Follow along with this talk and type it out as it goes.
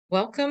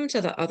Welcome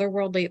to the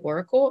Otherworldly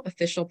Oracle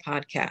official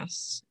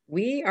podcast.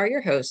 We are your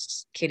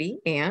hosts, Kitty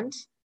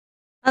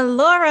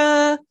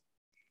Laura.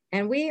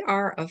 and we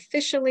are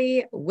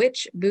officially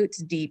witch boots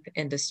deep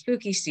into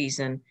spooky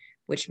season,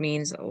 which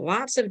means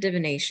lots of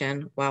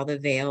divination while the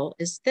veil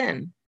is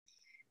thin.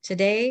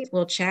 Today,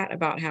 we'll chat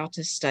about how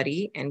to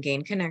study and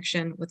gain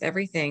connection with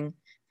everything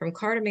from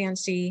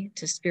cartomancy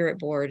to spirit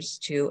boards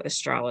to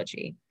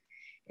astrology.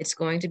 It's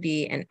going to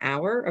be an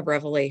hour of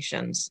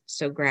revelations,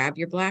 so grab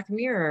your black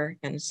mirror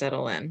and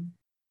settle in.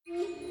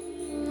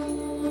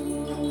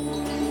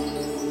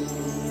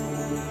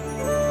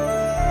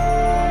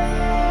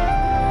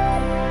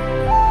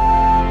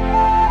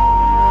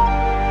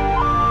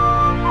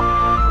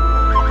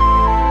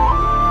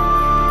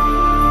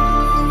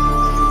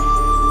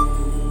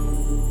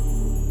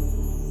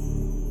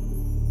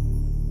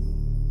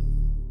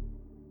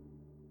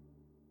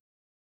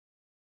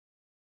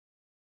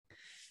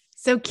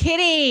 So,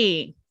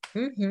 Kitty,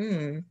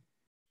 Mm-hmm.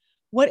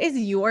 what is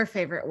your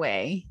favorite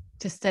way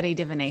to study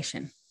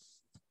divination?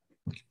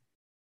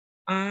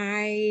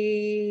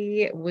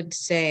 I would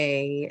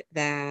say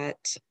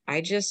that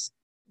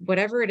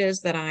whatever it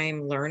is that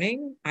I'm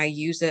learning, I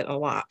use it a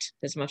lot,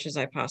 as much as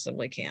I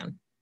possibly can.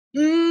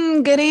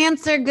 Good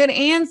answer. Good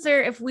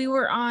answer. If we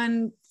were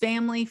on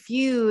Family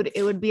Feud,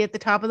 it would be at the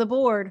top of the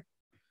board.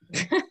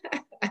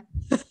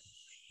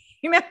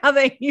 You know how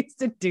they used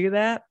to do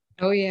that?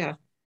 Oh, yeah.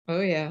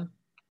 Oh, yeah.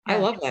 I Yeah.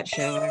 love that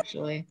show,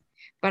 actually.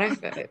 But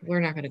we're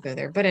not going to go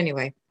there. But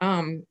anyway,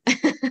 on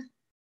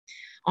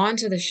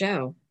to the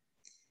show.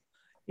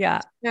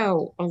 Yeah.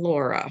 So,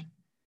 Alora,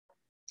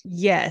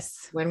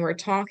 Yes. when we're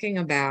talking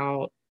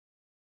about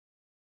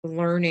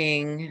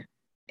learning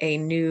a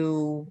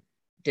new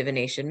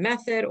divination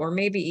method, or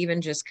maybe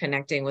even just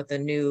connecting with a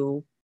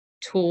new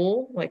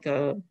tool, like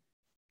a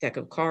deck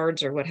of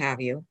cards or what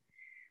have you,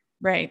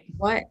 Right.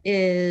 what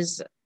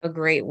is a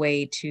great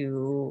way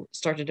to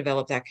start to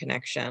develop that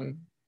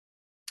connection?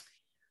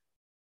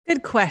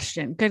 Good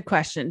question. Good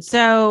question.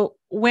 So,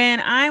 when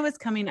I was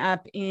coming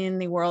up in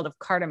the world of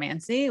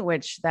cartomancy,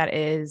 which that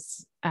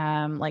is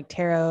like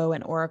tarot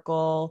and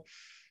oracle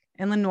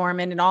and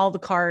Lenormand and all the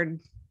card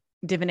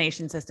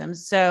divination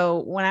systems.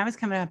 So, when I was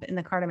coming up in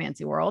the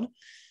cartomancy world,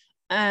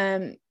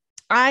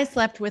 I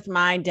slept with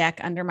my deck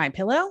under my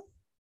pillow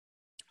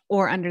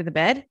or under the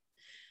bed.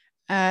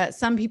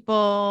 Some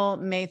people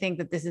may think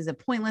that this is a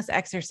pointless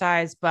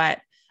exercise, but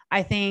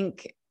I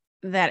think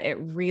that it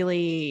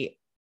really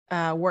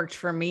worked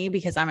for me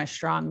because I'm a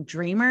strong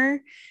dreamer.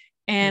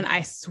 And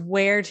I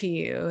swear to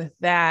you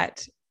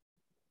that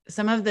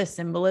some of the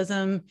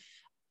symbolism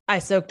I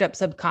soaked up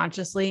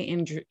subconsciously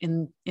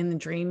in the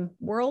dream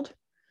world,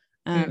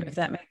 if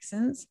that makes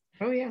sense.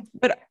 Oh, yeah.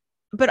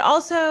 But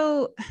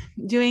also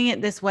doing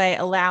it this way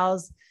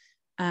allows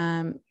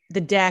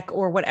the deck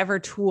or whatever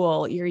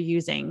tool you're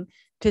using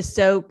to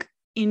soak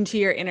into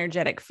your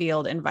energetic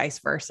field and vice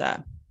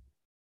versa.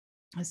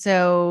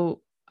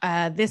 So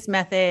this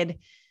method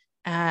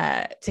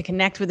to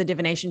connect with a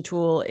divination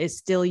tool is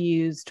still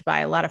used by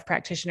a lot of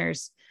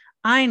practitioners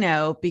I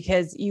know,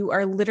 because you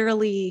are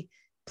literally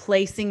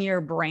placing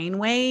your brain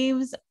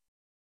waves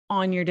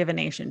on your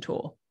divination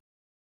tool.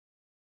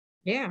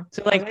 Yeah.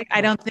 So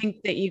I don't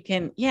think that you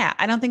can,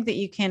 I don't think that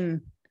you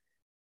can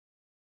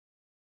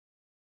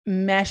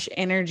mesh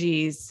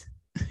energies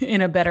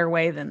in a better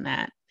way than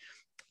that.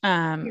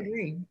 I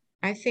agree.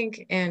 I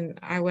think, and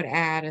I would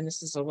add, and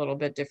this is a little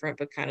bit different,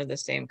 but kind of the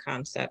same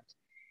concept.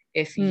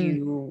 If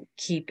you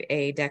keep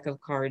a deck of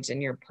cards in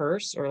your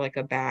purse or like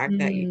a bag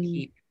that you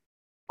keep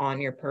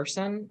on your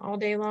person all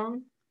day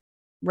long.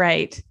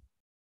 Right.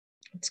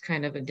 It's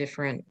kind of a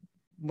different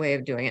way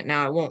of doing it.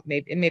 Now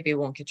maybe it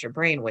won't get your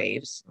brain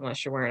waves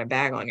unless you're wearing a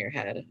bag on your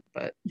head,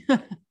 but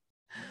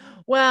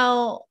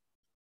well,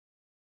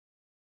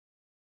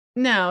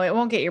 no, it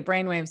won't get your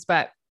brain waves,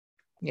 but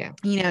yeah,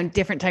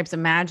 different types of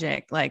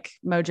magic like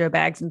mojo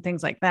bags and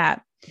things like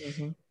that.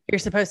 You're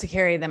supposed to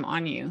carry them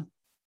on you.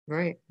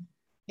 Right.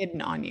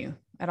 Hidden on you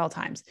at all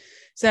times.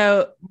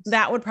 So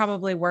that would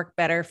probably work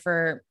better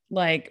for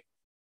like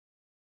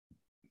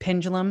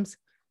pendulums.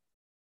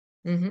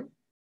 You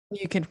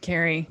could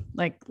carry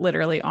like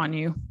literally on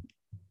you.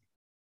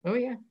 Oh,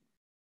 yeah.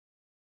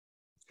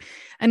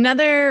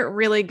 Another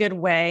really good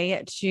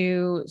way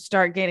to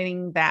start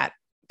getting that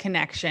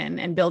connection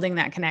and building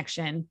that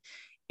connection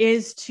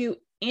is to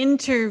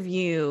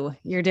interview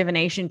your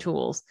divination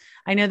tools.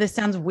 I know this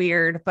sounds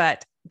weird,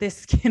 but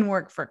this can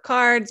work for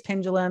cards,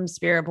 pendulums,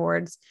 spirit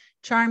boards,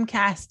 charm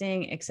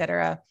casting,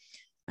 etc.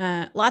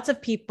 Lots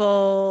of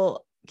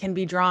people can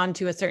be drawn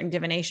to a certain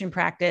divination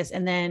practice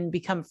and then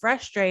become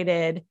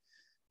frustrated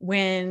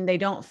when they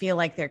don't feel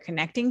like they're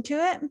connecting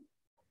to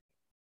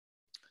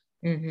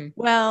it.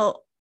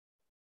 Well,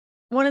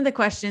 one of the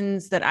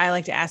questions that I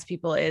like to ask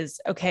people is,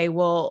 okay,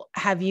 well,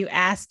 have you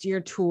asked your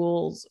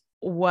tools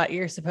what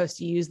you're supposed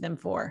to use them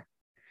for?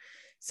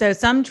 So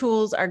some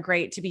tools are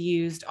great to be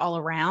used all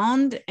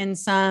around, and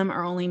some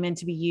are only meant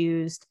to be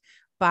used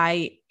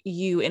by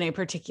you in a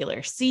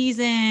particular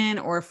season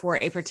or for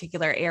a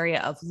particular area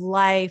of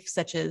life,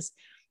 such as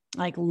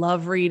like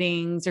love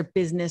readings or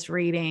business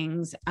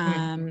readings.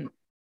 Mhm.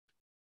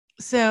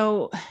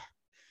 So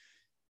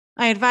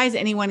I advise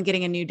anyone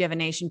getting a new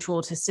divination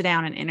tool to sit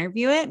down and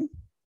interview it,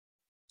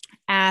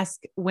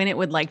 ask when it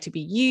would like to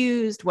be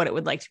used, what it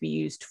would like to be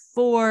used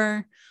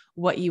for,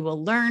 what you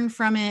will learn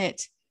from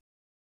it,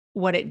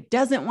 what it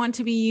doesn't want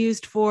to be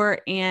used for.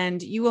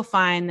 And you will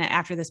find that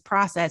after this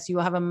process, you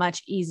will have a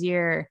much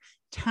easier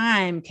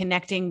time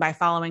connecting by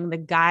following the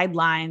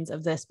guidelines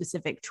of the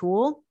specific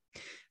tool,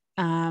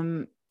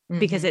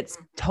 because it's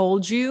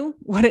told you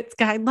what its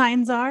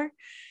guidelines are.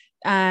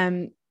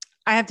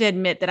 I have to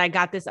admit that I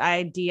got this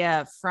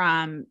idea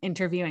from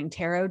interviewing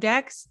tarot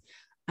decks,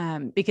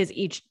 because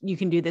you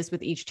can do this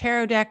with each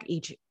tarot deck,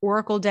 each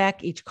oracle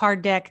deck, each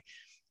card deck,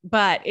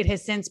 but it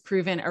has since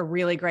proven a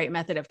really great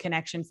method of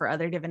connection for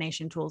other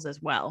divination tools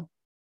as well.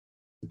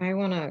 I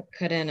want to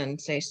cut in and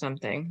say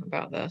something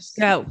about this.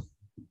 Go.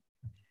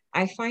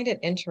 I find it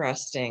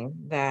interesting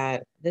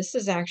that this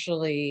is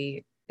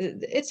actually,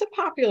 it's a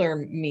popular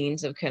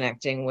means of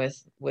connecting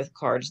with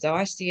cards, though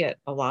I see it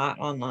a lot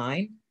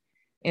online,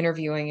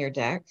 interviewing your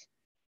deck.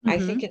 I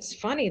think it's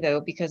funny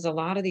though, because a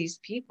lot of these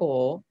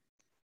people,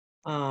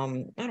 I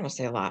don't want to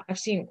say a lot. I've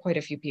seen quite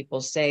a few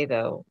people say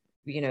though,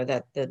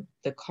 that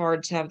the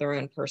cards have their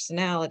own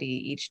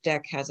personality. Each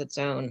deck has its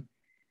own,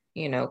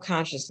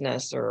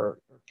 consciousness or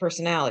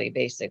personality,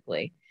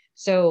 basically.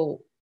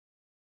 So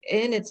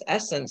in its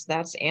essence,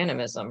 that's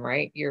animism,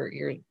 right?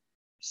 You're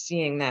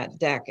seeing that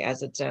deck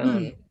as its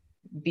own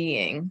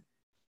being.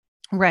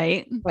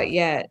 Right. But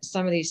yet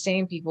some of these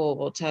same people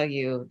will tell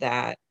you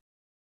that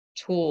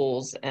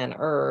tools and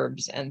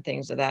herbs and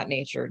things of that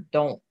nature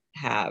don't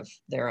have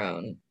their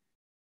own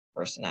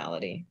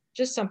personality.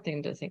 Just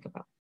something to think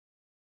about.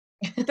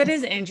 That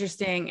is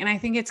interesting. And I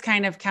think it's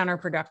kind of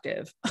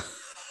counterproductive.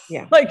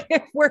 Yeah. Like,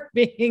 if we're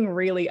being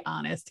really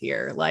honest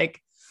here,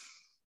 like,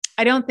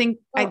 I don't think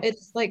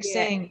it's like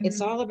saying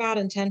it's all about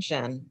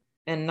intention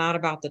and not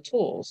about the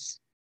tools.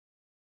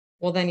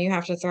 Well, then you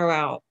have to throw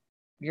out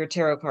your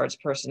tarot card's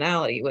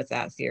personality with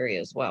that theory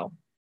as well.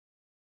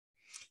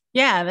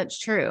 Yeah, that's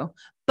true.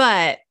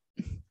 But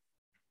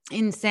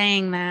in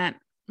saying that,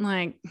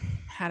 like,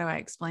 how do I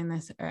explain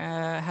this?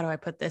 How do I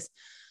put this?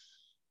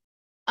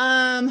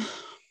 On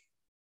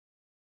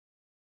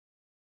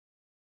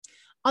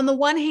the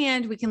one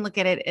hand, we can look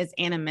at it as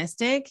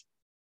animistic.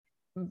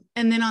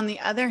 And then on the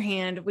other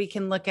hand, we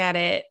can look at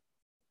it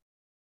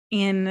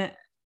in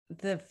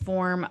the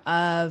form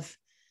of,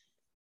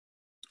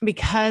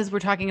 because we're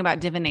talking about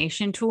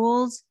divination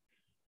tools,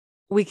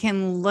 we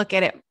can look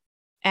at it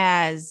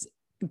as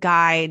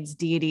guides,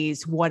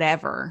 deities,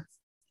 whatever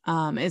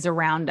is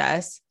around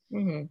us,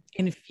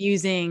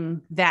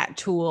 infusing that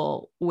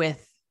tool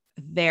with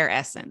their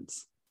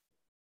essence.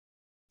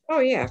 Oh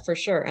yeah, for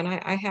sure. And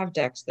I have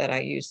decks that I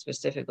use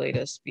specifically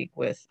to speak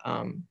with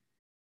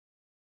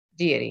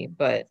deity,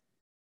 but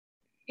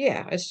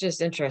yeah, it's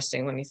just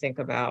interesting when you think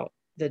about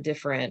the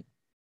different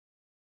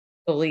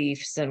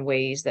beliefs and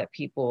ways that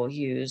people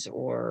use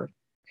or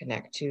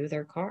connect to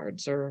their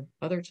cards or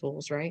other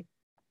tools, right?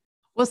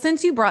 Well,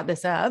 since you brought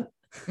this up,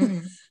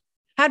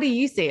 how do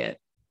you see it?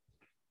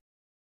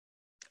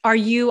 Are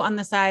you on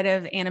the side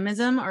of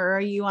animism, or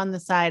are you on the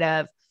side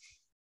of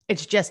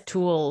it's just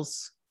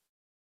tools?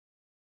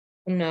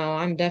 No,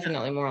 I'm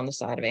definitely more on the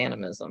side of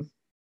animism.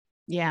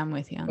 Yeah, I'm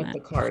with you on with that. the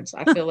cards.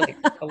 I feel like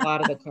a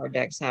lot of the card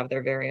decks have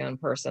their very own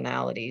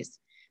personalities.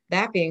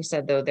 That being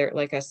said, though,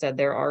 like I said,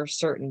 there are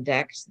certain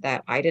decks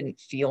that I didn't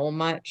feel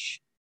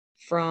much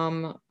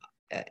from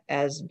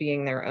as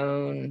being their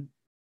own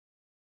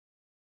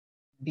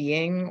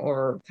being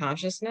or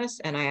consciousness.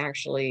 And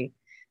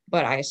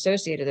but I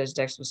associated those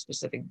decks with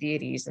specific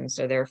deities. And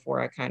so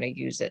therefore I kind of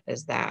use it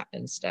as that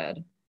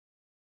instead.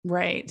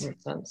 Right.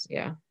 Makes sense.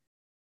 Yeah.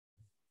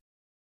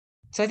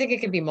 So I think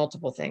it can be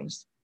multiple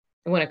things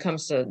when it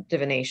comes to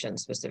divination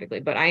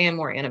specifically, but I am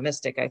more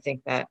animistic. I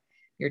think that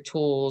your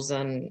tools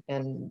and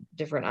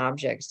different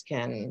objects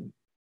can,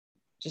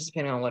 just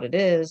depending on what it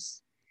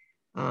is,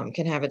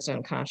 can have its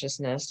own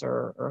consciousness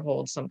or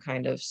hold some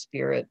kind of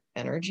spirit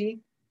energy.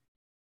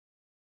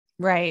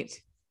 Right.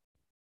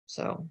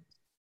 So.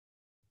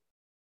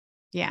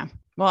 Yeah.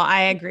 Well,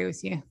 I agree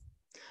with you.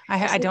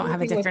 I don't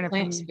have a different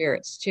plant opinion.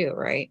 Spirits too,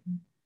 right?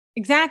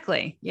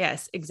 Exactly.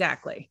 Yes,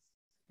 exactly.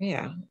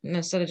 Yeah. And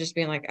instead of just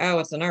being like, oh,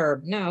 it's an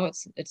herb. No,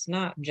 it's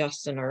not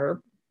just an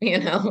herb,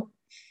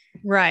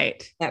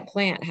 Right. That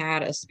plant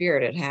had a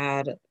spirit. It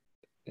had,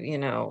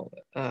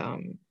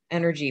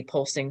 energy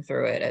pulsing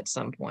through it at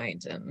some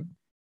point. And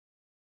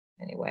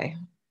anyway,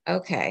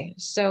 okay.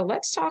 So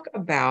let's talk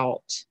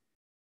about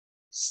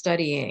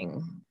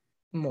studying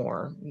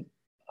more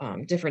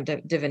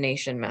different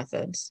divination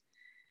methods.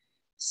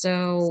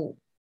 So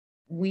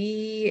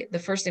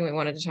the first thing we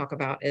wanted to talk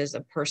about is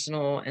a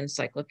personal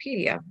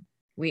encyclopedia.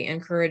 We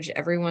encourage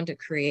everyone to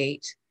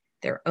create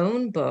their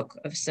own book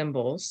of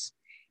symbols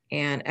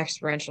and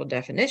experiential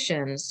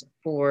definitions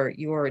for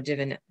your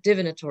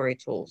divinatory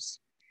tools.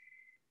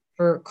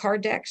 For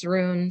card decks,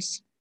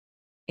 runes,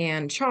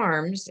 and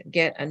charms,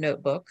 get a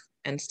notebook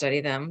and study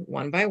them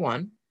one by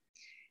one.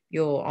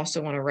 You'll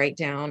also want to write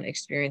down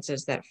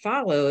experiences that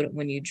followed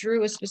when you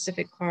drew a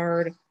specific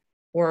card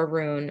or a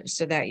rune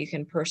so that you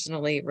can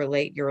personally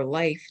relate your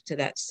life to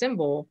that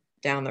symbol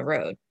down the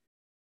road.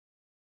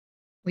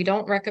 We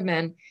don't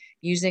recommend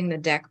using the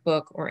deck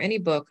book or any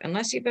book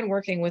unless you've been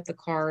working with the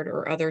card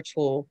or other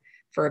tool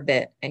for a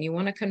bit and you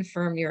want to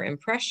confirm your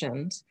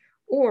impressions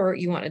or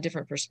you want a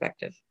different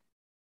perspective.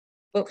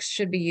 Books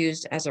should be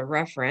used as a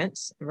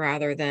reference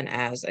rather than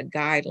as a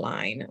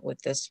guideline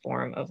with this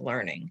form of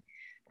learning.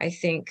 I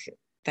think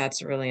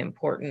that's really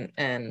important.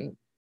 And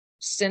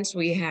since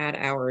we had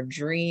our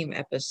dream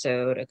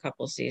episode a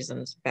couple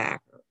seasons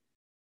back,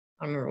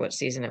 I don't remember what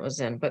season it was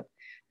in, but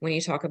when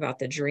you talk about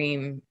the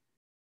dream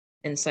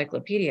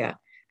encyclopedia,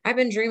 I've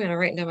been dreaming and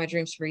writing down my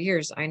dreams for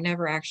years. I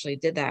never actually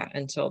did that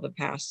until the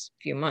past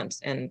few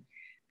months. And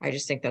I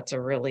just think it's a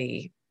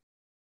really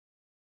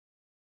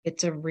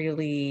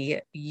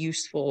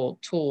useful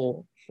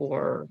tool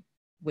for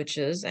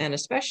witches, and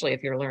especially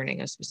if you're learning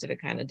a specific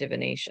kind of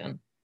divination.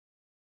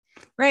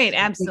 Right.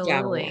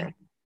 Absolutely.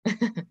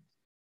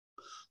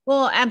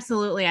 Well,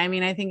 absolutely. I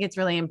mean, I think it's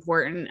really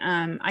important.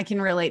 I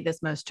can relate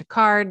this most to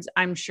cards.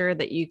 I'm sure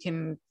that you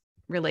can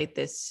relate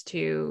this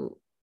to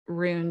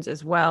runes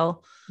as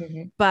well.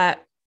 Mm-hmm.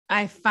 But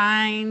I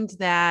find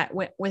that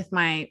with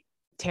my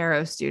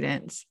tarot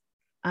students,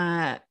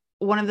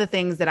 one of the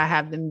things that I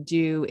have them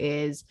do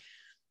is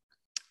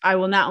I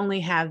will not only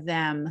have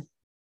them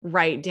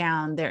write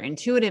down their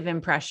intuitive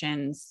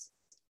impressions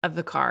of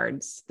the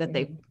cards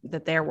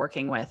that they're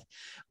working with,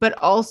 but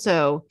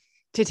also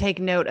to take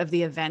note of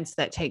the events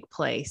that take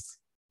place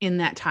in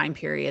that time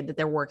period that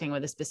they're working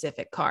with a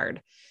specific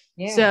card.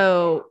 Yeah.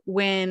 So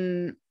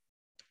when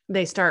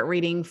they start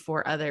reading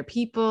for other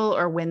people,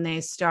 or when they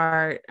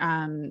start,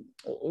 when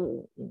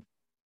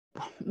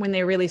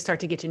they really start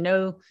to get to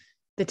know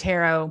the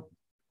tarot,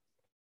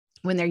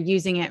 when they're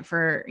using it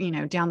for,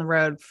 down the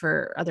road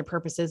for other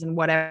purposes and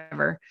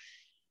whatever,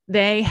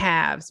 they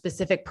have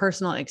specific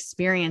personal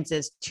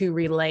experiences to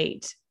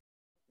relate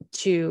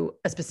to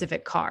a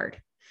specific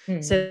card.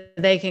 Mm-hmm. So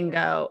they can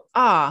go,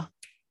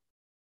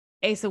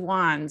 Ace of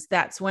Wands,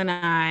 that's when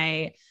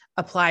I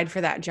applied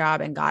for that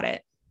job and got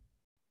it.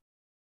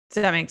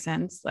 Does that make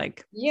sense?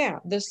 Yeah,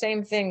 the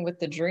same thing with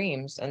the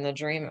dreams and the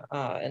dream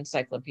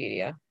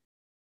encyclopedia.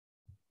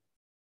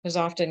 Because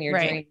often your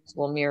dreams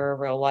will mirror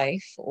real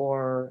life,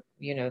 or,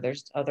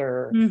 there's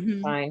other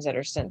signs that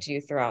are sent to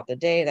you throughout the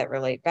day that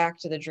relate back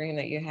to the dream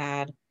that you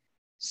had.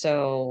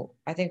 So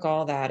I think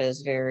all that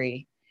is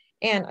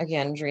and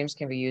again, dreams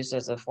can be used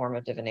as a form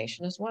of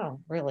divination as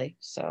well, really.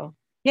 So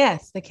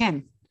yes, they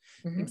can.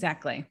 Mm-hmm.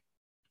 Exactly.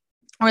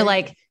 Or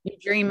you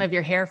dream of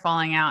your hair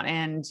falling out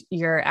and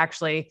you're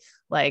actually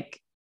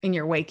in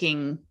your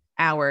waking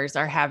hours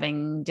are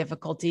having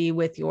difficulty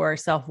with your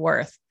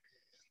self-worth.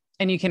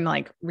 And you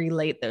can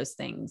relate those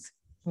things.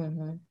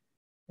 Mm-hmm.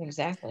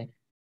 Exactly.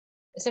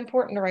 It's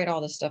important to write all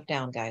this stuff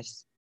down,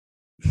 guys.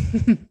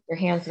 Your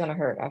hand's going to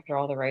hurt after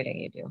all the writing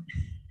you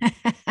do.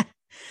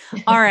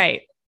 All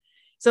right.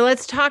 So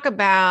let's talk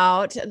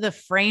about the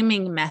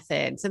framing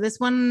method. So this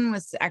one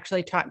was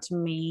actually taught to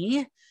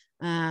me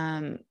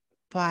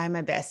by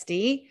my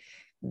bestie.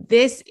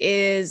 This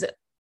is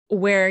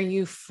where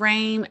you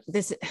frame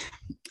this.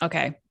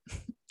 Okay.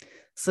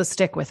 So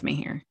stick with me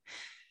here.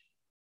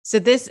 So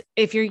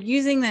if you're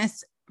using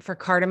this for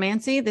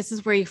cartomancy, this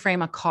is where you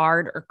frame a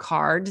card or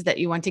cards that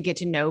you want to get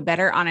to know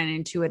better on an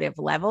intuitive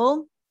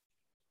level.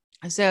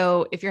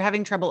 So if you're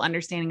having trouble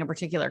understanding a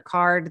particular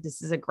card,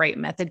 this is a great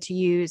method to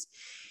use.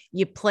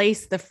 You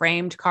place the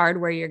framed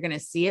card where you're going to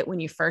see it when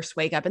you first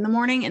wake up in the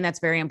morning. And that's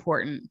very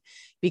important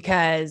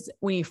because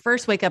when you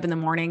first wake up in the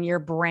morning, your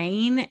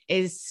brain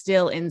is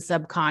still in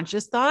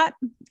subconscious thought.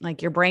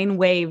 Your brain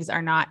waves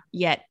are not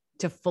yet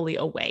to fully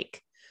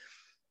awake.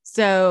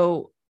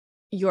 So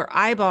your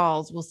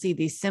eyeballs will see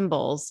these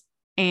symbols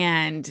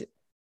and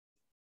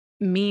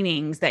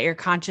meanings that your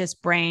conscious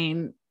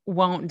brain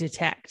won't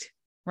detect,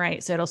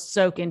 right? So it'll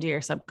soak into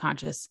your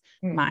subconscious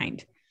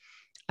mind.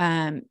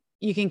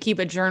 You can keep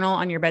a journal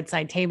on your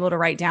bedside table to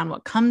write down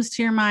what comes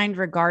to your mind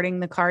regarding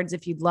the cards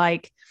if you'd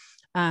like.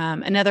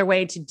 Another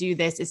way to do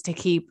this is to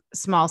keep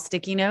small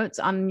sticky notes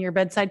on your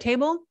bedside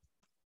table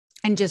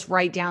and just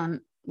write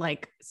down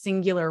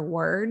singular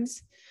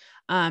words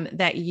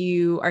that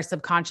you are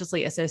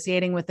subconsciously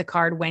associating with the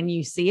card when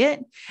you see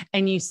it.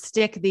 And you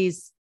stick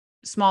these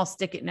small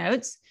stick-it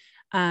notes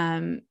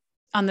on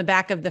the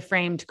back of the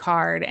framed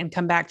card and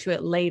come back to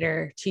it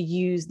later to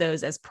use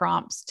those as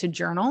prompts to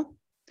journal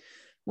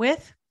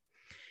with.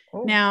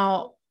 Oh.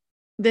 Now,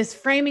 this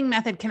framing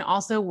method can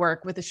also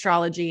work with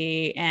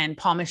astrology and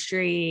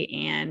palmistry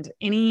and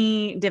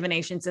any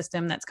divination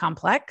system that's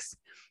complex.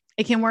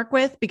 It can work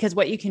with, because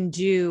what you can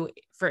do,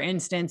 for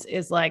instance,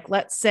 is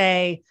let's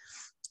say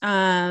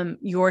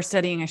you're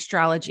studying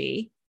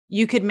astrology.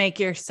 You could make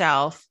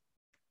yourself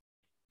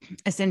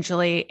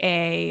essentially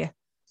a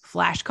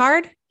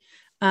flashcard.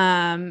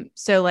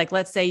 So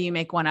let's say you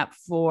make one up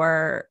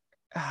for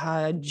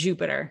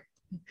Jupiter,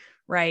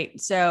 right?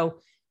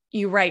 So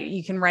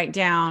you can write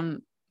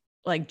down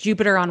like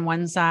Jupiter on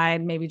one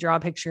side, maybe draw a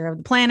picture of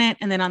the planet.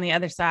 And then on the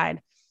other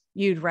side,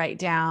 you'd write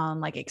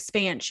down like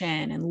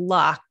expansion and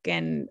luck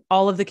and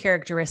all of the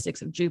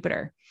characteristics of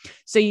Jupiter.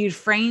 So you'd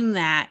frame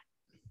that,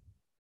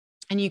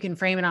 and you can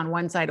frame it on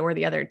one side or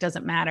the other. It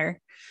doesn't matter.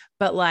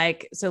 But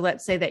like, so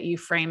let's say that you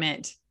frame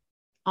it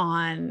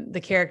on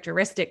the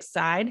characteristics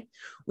side.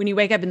 When you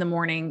wake up in the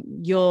morning,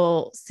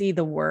 you'll see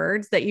the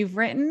words that you've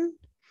written,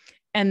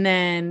 and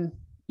then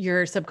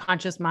your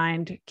subconscious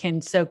mind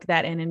can soak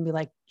that in and be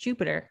like,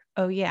 Jupiter.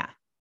 Oh yeah.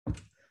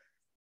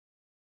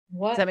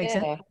 Does that make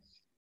sense?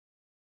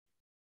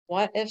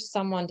 What if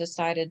someone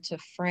decided to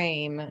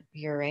frame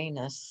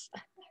Uranus?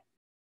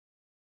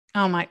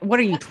 Oh my, what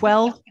are you,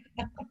 12?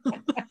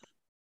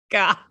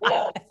 God.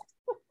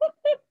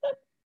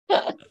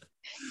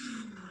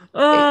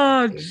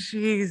 Oh,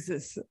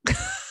 Jesus.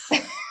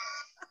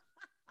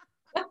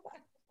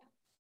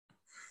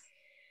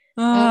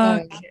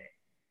 Okay.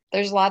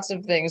 There's lots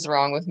of things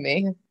wrong with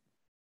me.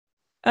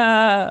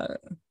 All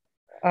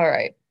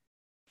right.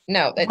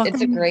 No,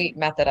 it's a great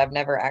method. I've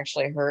never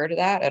actually heard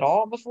that at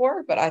all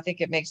before, but I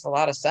think it makes a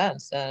lot of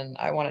sense, and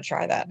I want to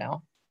try that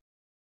now.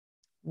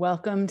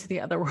 Welcome to the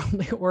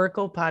Otherworldly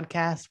Oracle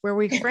podcast, where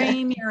we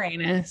frame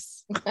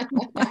Uranus.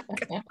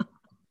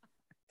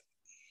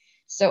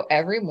 So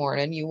every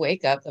morning you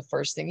wake up, the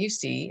first thing you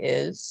see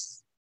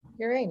is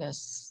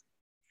Uranus.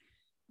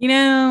 You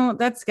know,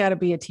 that's got to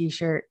be a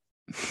t-shirt.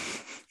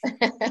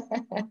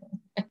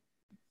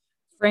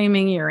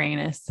 Framing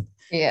Uranus.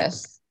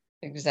 Yes,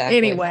 exactly.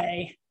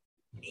 Anyway,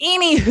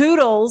 any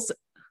hoodles.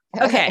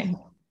 Okay.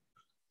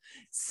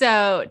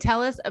 So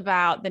tell us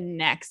about the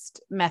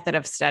next method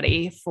of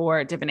study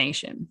for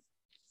divination.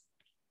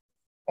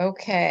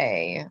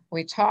 Okay.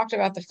 We talked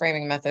about the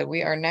framing method.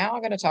 We are now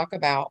going to talk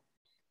about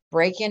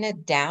breaking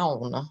it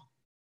down.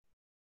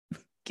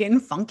 Getting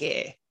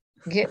funky.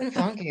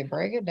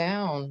 Break it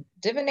down.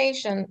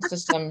 Divination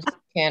systems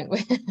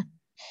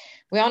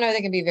we all know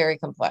they can be very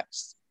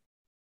complex.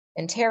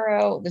 In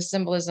tarot, the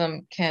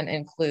symbolism can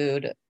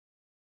include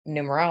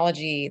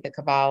numerology, the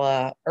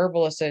Kabbalah,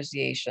 herbal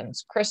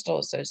associations, crystal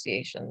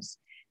associations,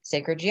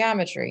 sacred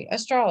geometry,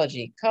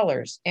 astrology,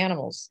 colors,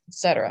 animals,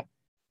 etc.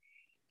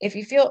 If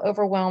you feel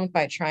overwhelmed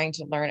by trying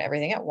to learn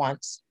everything at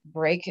once,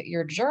 break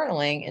your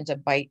journaling into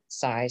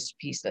bite-sized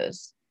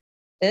pieces.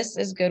 This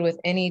is good with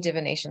any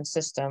divination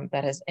system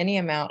that has any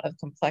amount of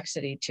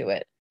complexity to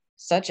it,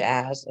 such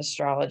as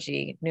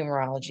astrology,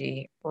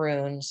 numerology,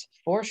 runes,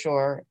 for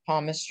sure,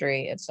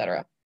 palmistry,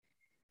 etc.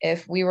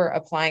 If we were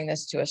applying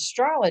this to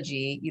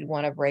astrology, you'd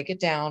want to break it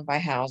down by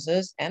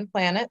houses and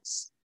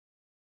planets.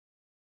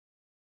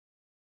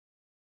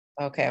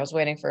 Okay, I was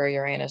waiting for a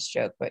Uranus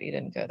joke, but you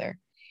didn't go there.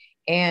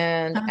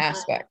 And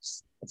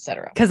aspects,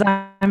 etc. Because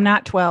I'm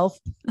not 12.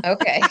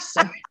 Okay,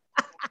 so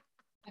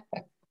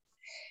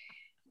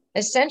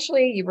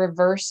essentially, you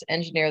reverse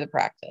engineer the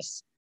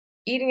practice.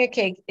 Eating a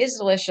cake is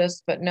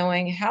delicious, but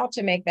knowing how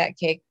to make that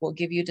cake will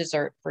give you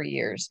dessert for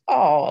years.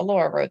 Oh,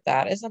 Alora wrote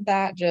that. Isn't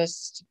that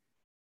just...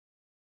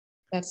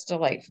 That's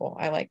delightful.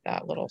 I like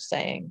that little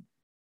saying.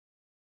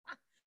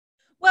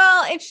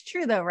 Well, it's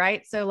true though,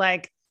 right? So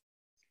like,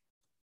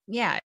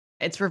 yeah,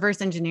 it's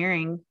reverse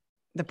engineering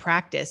the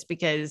practice,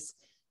 because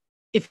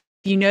if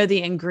you know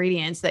the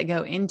ingredients that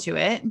go into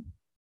it,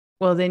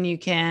 well, then you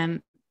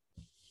can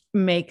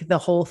make the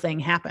whole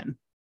thing happen.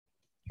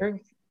 True.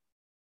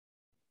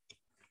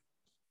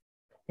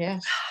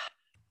 Yes.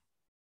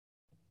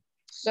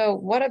 So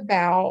what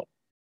about,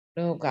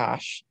 oh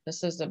gosh,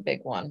 this is a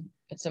big one.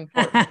 It's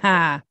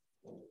important.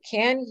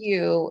 Can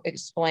you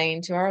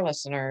explain to our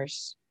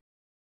listeners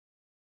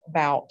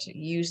about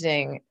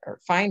using or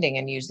finding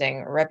and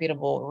using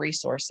reputable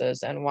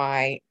resources and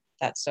why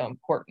that's so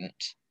important?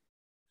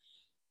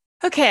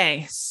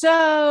 Okay,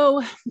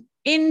 so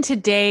in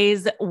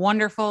today's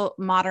wonderful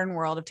modern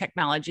world of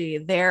technology,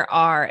 there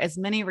are as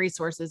many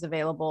resources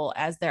available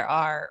as there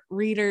are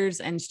readers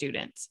and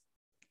students.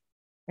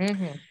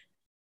 Mm-hmm.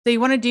 So you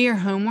want to do your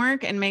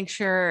homework and make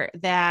sure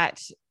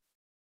that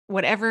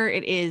whatever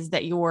it is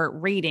that you're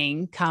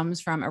reading comes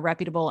from a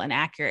reputable and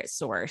accurate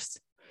source.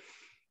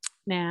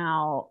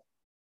 Now,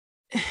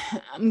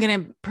 I'm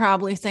going to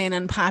probably say an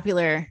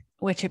unpopular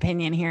witch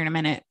opinion here in a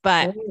minute,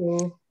 but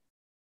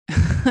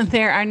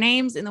there are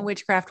names in the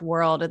witchcraft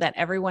world that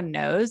everyone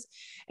knows.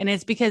 And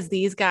it's because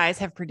these guys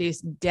have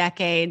produced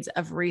decades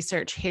of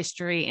research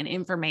history and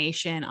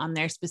information on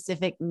their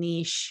specific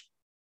niche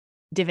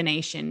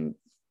divination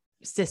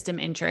system,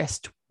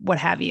 interest, what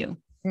have you.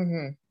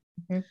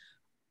 Mm-hmm. Mm-hmm.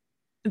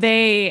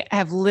 They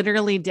have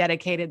literally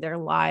dedicated their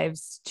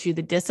lives to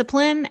the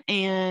discipline,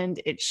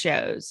 and it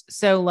shows.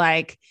 So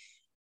like,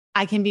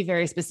 I can be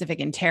very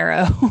specific in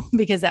tarot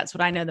because that's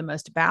what I know the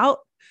most about.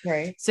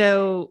 Right.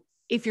 So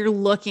if you're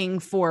looking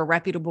for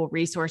reputable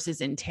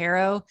resources in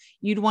tarot,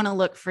 you'd want to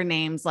look for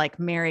names like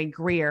Mary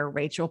Greer,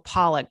 Rachel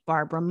Pollack,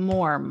 Barbara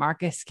Moore,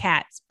 Marcus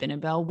Katz,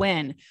 Binnabel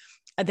Wynn.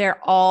 They're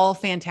all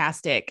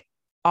fantastic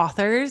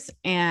authors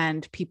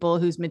and people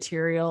whose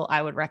material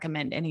I would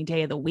recommend any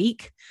day of the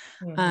week.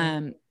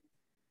 Mm-hmm.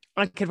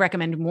 I could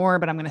recommend more,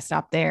 but I'm going to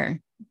stop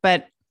there.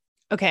 But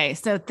Okay,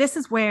 so this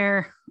is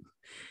where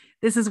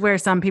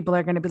some people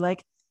are going to be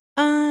like,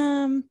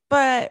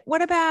 but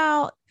what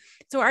about,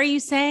 so are you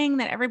saying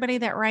that everybody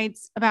that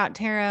writes about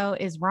tarot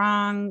is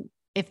wrong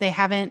if they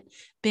haven't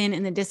been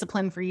in the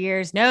discipline for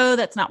years? No,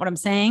 that's not what I'm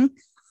saying.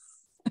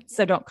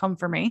 So don't come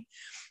for me.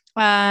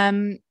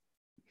 But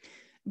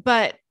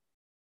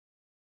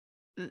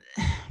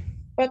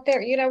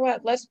there, you know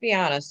what? Let's be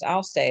honest.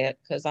 I'll say it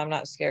because I'm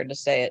not scared to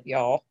say it,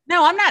 y'all.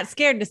 no, I'm not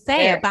scared to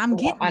say it, There, but I'm well,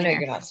 getting I know there.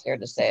 you're not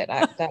scared to say it.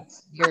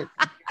 That's you're.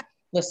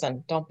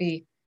 Listen, don't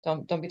be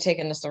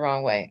taking this the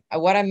wrong way.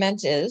 What I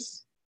meant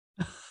is,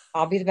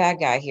 I'll be the bad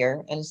guy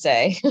here and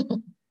say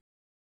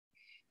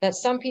that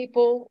some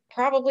people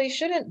probably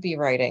shouldn't be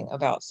writing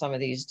about some of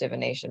these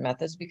divination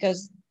methods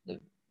because,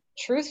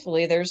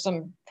 truthfully, there's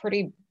some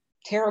pretty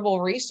terrible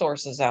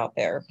resources out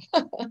there.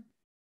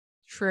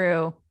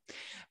 True.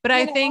 But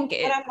I think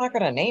And I'm not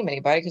going to name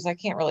anybody because I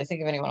can't really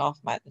think of anyone off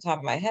the top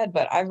of my head,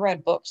 but I've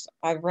read books,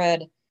 I've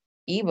read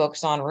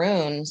ebooks on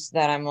runes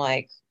that I'm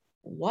like,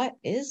 what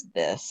is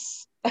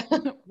this?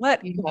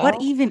 what You what know,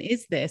 even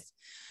is this?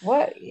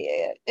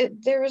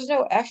 there was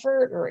no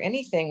effort or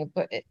anything,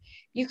 but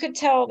you could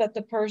tell that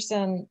the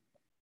person,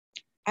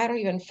 I don't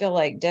even feel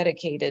like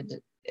dedicated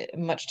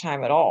much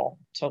time at all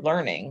to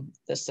learning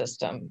the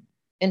system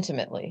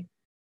intimately.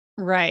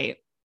 Right.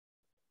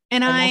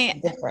 And And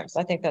that's the difference.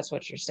 I think that's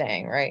what you're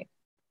saying, right?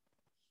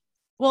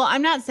 well,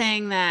 I'm not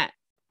saying that,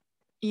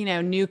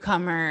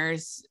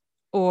 newcomers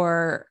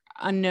or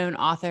unknown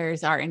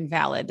authors are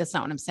invalid. That's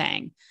not what I'm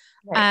saying.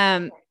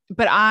 Right.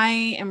 But I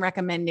am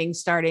recommending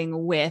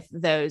starting with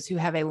those who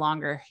have a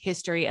longer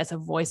history as a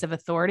voice of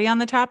authority on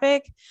the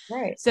topic,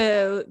 Right.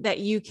 so that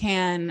you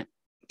can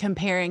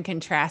compare and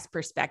contrast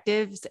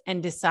perspectives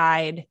and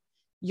decide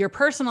your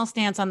personal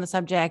stance on the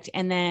subject,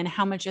 and then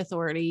how much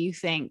authority you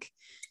think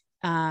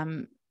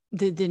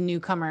the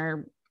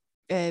newcomer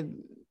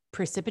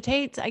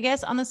precipitates, I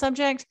guess, on the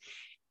subject.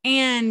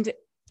 And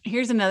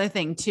here's another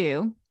thing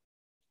too.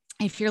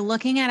 If you're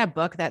looking at a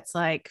book that's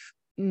like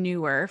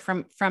newer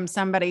from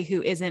somebody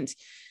who isn't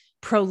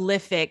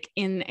prolific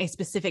in a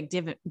specific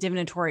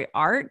divinatory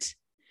art,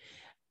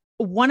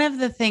 one of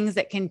the things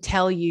that can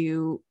tell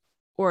you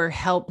or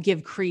help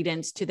give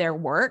credence to their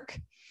work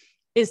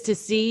is to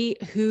see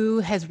who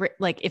has written,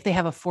 like if they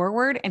have a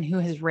foreword and who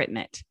has written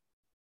it.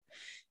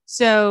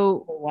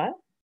 So What?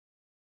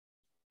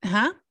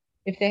 Huh?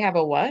 If they have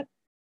a what?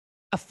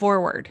 A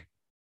foreword.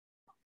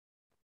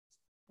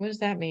 What does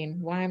that mean?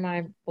 Why am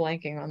I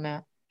blanking on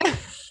that?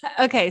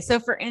 Okay, so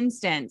for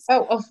instance,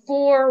 Oh, a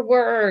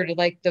foreword,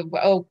 like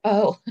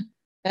oh.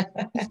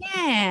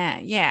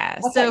 yeah.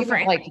 I thought So you for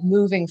meant like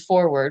moving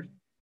forward.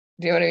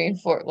 Do you know what I mean?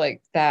 For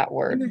like that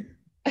word.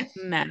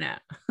 no.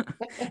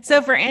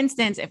 So for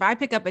instance, if I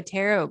pick up a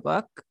tarot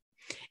book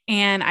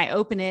and I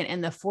open it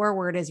and the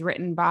foreword is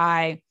written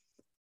by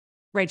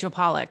Rachel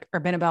Pollack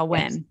or Benabel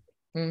Yes. Wynn,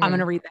 I'm going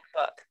to read that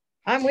book.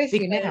 I'm with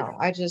you now.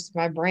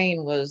 My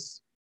brain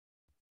was.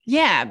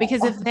 Yeah,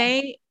 because if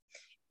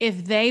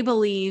they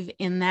believe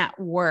in that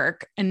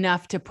work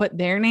enough to put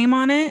their name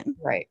on it,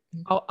 Right.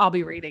 I'll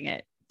be reading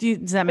it.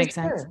 Does that make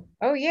sense?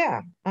 Oh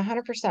yeah,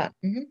 100%.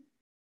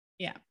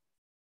 Yeah.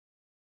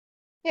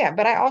 Yeah,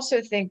 but I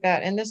also think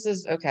that, and this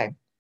is okay,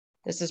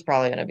 this is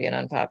probably going to be an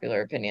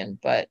unpopular opinion,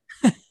 but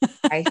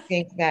I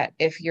think that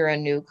if you're a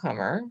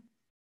newcomer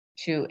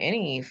to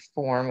any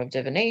form of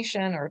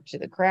divination or to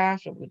the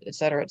craft, et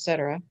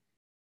cetera,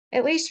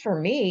 at least for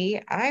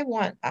me, I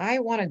want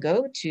to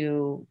go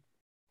to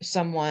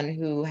someone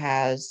who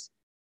has,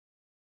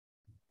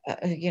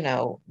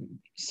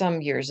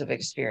 some years of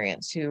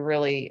experience, who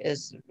really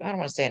is, I don't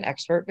want to say an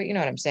expert, but you know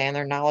what I'm saying?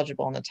 They're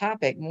knowledgeable on the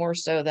topic more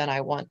so than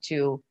I want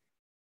to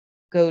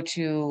go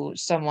to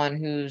someone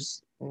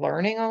who's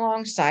learning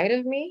alongside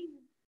of me.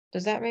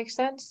 Does that make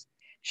sense?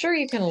 Sure,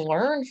 you can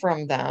learn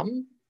from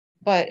them,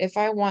 but if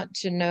I want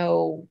to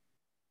know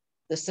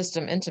the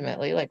system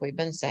intimately, like we've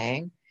been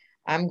saying,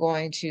 I'm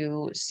going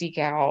to seek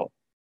out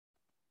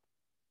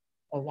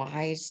a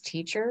wise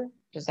teacher.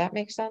 Does that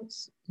make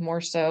sense? More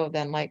so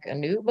than like a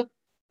noob.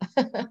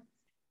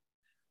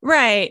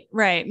 Right.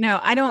 No,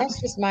 I don't.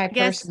 That's just my I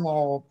guess.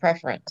 personal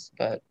preference,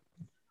 but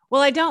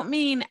Well, I don't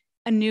mean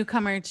a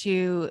newcomer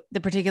to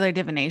the particular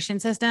divination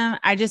system.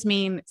 I just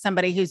mean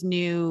somebody who's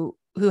new,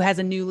 who has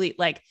a newly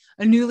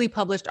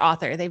published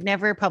author. They've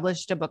never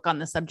published a book on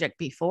the subject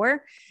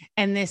before,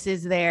 and this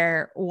is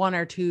their one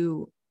or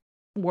two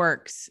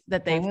works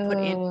that they've put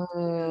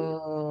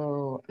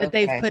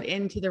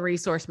into the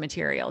resource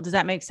material. Does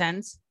that make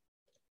sense?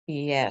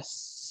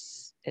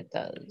 Yes, it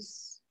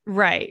does.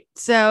 Right.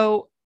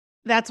 So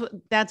that's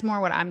more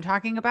what I'm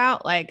talking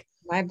about. Like,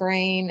 my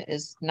brain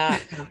is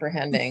not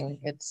comprehending.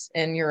 It's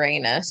in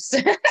Uranus.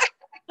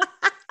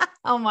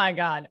 oh my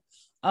God.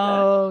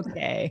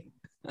 Okay.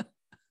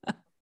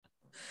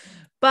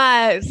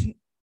 But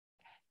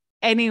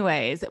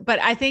anyways, but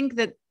I think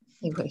the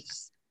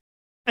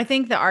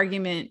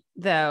argument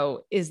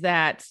though is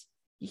that,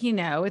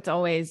 it's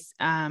always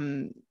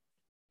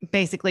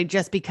basically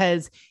just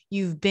because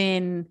you've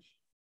been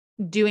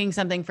doing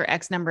something for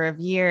X number of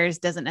years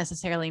doesn't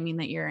necessarily mean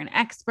that you're an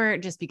expert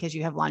just because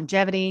you have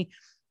longevity.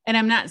 And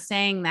I'm not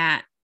saying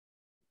that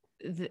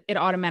it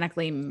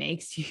automatically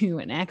makes you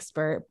an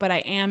expert, but I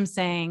am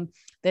saying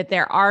that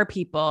there are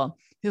people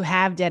who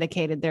have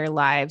dedicated their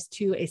lives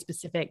to a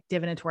specific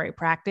divinatory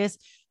practice,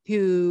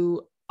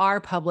 who are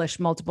published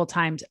multiple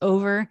times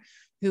over,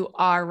 who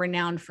are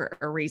renowned for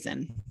a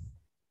reason.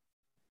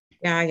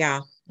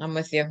 Yeah, I'm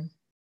with you.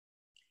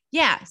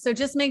 Yeah. So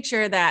just make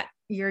sure that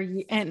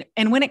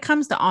and when it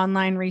comes to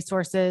online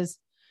resources,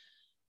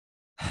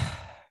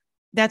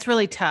 that's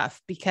really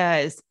tough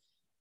because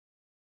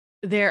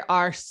there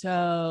are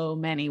so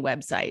many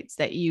websites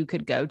that you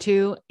could go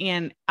to.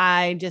 And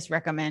I just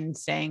recommend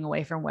staying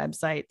away from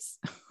websites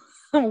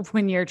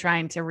when you're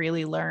trying to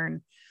really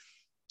learn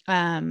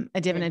a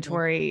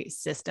divinatory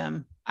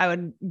system. I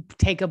would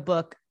take a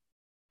book,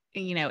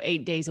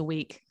 8 days a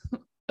week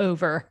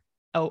over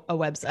a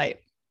website.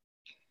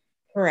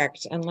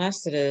 Correct.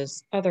 Unless it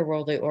is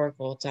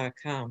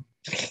otherworldlyoracle.com.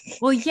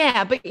 Well,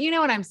 yeah, but you know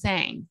what I'm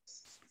saying?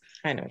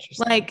 I know what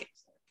you're saying.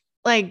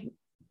 Like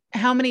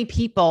how many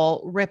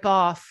people rip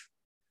off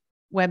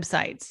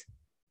websites?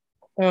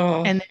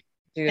 Oh, and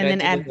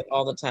then add it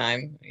all the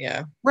time.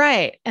 Yeah.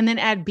 Right. And then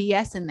add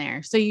BS in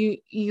there. So yeah.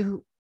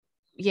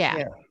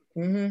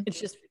 Mm-hmm. It's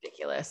just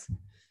ridiculous.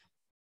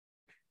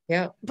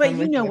 Yeah. But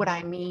you know what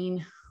I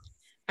mean.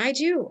 I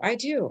do.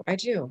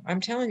 I'm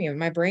telling you,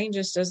 my brain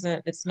just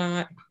doesn't, it's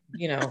not,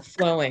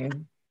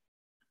 flowing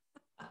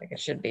like it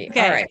should be.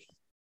 Okay. All right.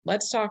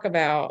 Let's talk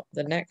about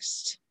the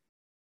next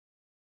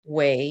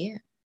way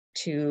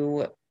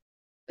to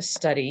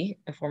study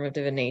a form of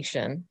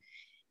divination,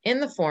 in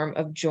the form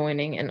of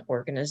joining an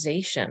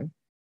organization.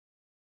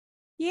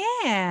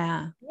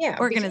 Yeah.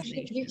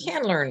 Organization. You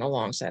can learn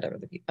alongside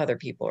other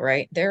people,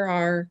 right? There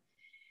are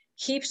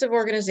heaps of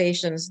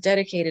organizations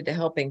dedicated to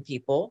helping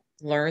people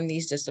learn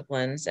these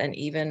disciplines and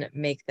even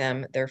make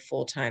them their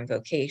full-time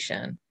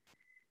vocation.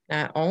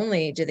 Not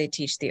only do they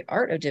teach the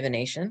art of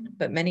divination,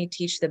 but many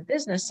teach the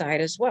business side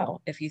as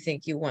well, if you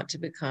think you want to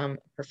become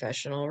a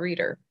professional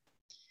reader.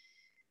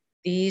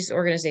 These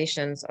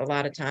organizations a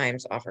lot of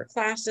times offer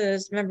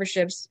classes,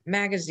 memberships,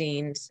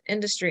 magazines,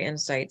 industry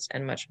insights,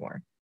 and much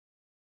more.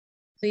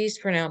 Please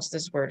pronounce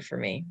this word for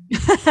me.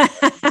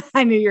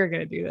 I knew you were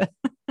going to do that.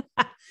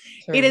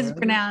 It is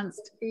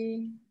pronounced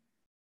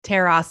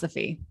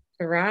Tarosophy.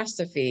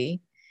 Tarosophy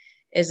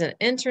is an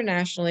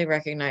internationally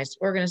recognized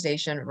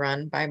organization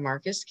run by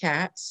Marcus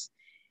Katz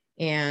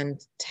and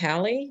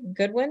Tally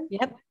Goodwin.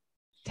 Yep.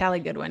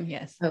 Tally Goodwin,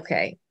 yes.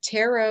 Okay.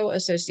 Tarot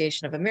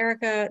Association of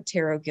America,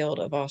 Tarot Guild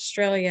of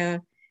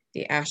Australia,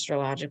 the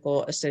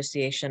Astrological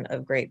Association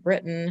of Great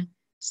Britain.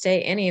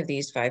 Say any of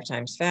these 5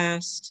 times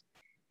fast.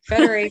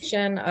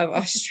 Federation of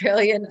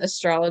Australian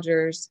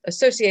Astrologers,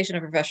 Association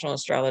of Professional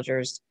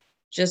Astrologers.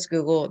 Just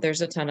Google,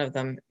 there's a ton of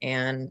them.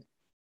 And,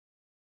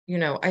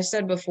 I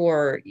said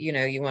before,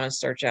 you want to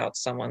search out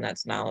someone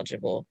that's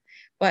knowledgeable,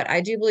 but I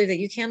do believe that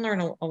you can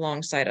learn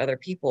alongside other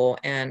people.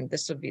 And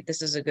this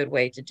is a good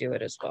way to do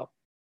it as well.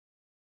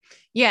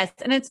 Yes.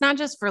 And it's not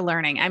just for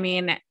learning. I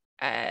mean,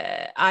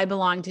 I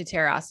belong to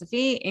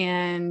Tarosophy,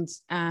 and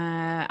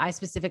I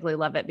specifically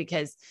love it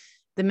because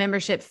the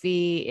membership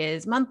fee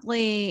is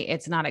monthly.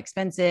 It's not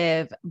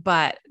expensive,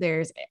 but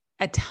there's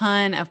a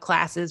ton of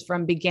classes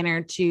from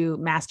beginner to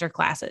master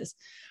classes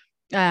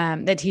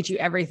that teach you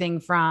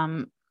everything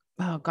from,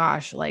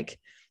 like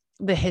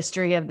the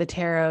history of the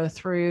tarot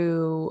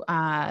through,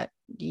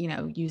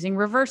 using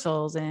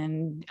reversals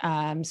and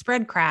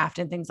spreadcraft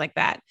and things like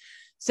that.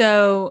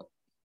 So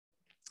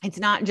it's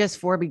not just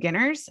for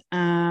beginners.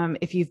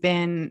 If you've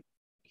been,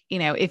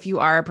 if you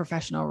are a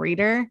professional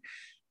reader,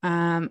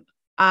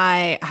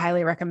 I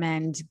highly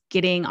recommend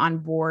getting on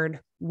board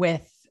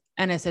with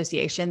an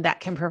association that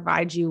can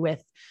provide you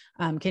with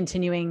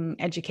continuing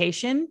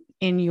education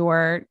in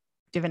your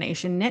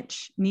divination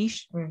niche.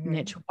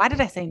 Why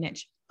did I say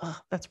niche? Oh,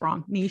 that's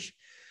wrong. Niche.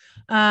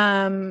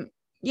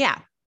 Yeah.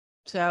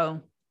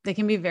 So they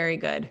can be very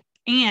good.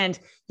 And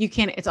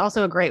it's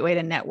also a great way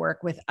to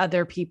network with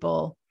other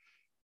people,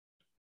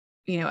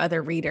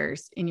 other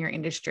readers in your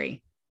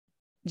industry,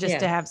 just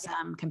to have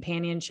some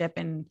companionship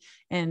and,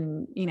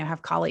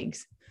 have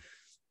colleagues.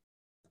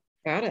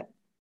 Got it.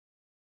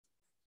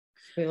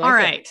 All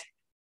right.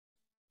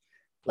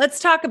 Let's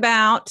talk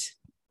about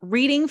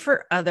reading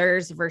for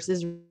others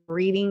versus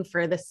reading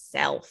for the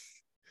self.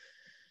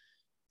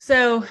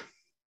 So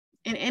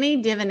in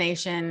any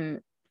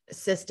divination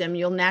system,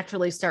 you'll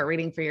naturally start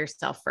reading for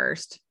yourself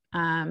first.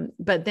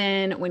 But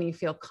then when you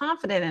feel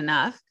confident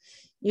enough,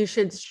 you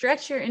should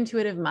stretch your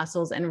intuitive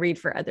muscles and read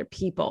for other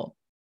people.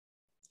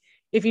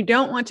 If you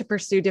don't want to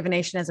pursue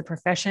divination as a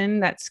profession,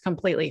 that's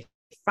completely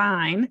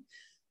fine.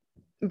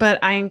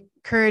 But I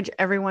encourage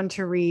everyone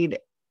to read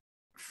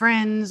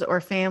friends or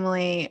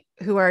family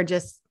who are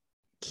just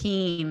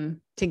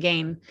keen to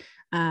gain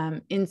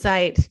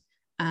insight,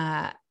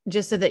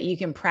 just so that you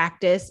can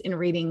practice in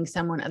reading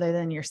someone other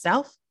than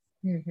yourself.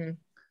 Mm-hmm.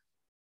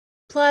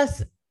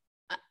 Plus,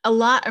 a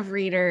lot of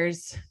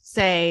readers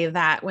say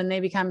that when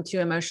they become too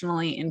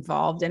emotionally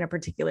involved in a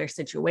particular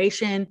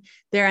situation,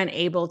 they're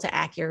unable to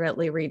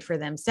accurately read for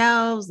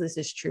themselves. This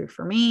is true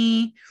for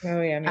me.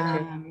 Oh yeah, me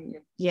too.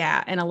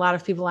 Yeah. And a lot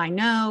of people I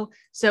know.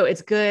 So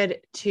it's good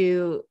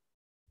to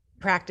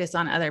practice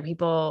on other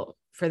people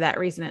for that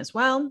reason as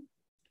well.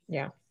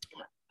 Yeah.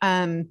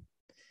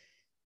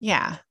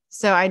 Yeah.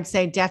 So I'd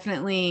say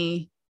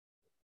definitely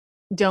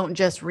don't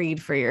just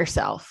read for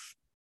yourself.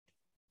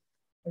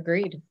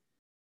 Agreed.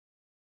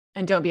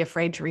 And don't be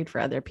afraid to read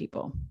for other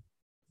people.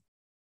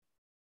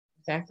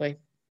 Exactly.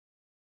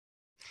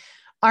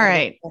 All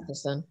right.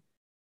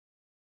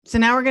 So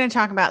now we're going to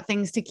talk about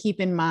things to keep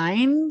in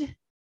mind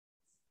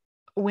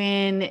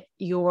when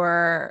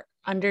you're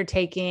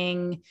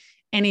undertaking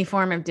any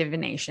form of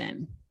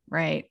divination,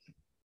 right?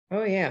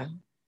 Oh, yeah.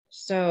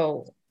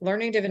 So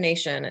learning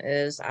divination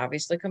is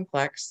obviously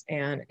complex,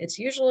 and it's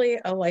usually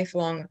a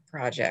lifelong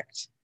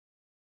project.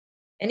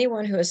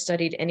 Anyone who has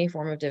studied any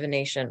form of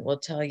divination will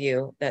tell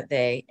you that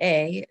they,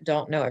 A,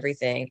 don't know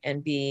everything,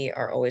 and B,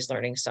 are always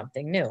learning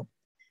something new.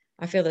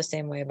 I feel the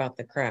same way about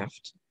the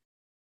craft.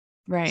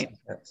 Right.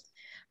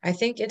 I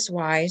think it's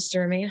wise to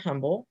remain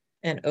humble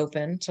and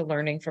open to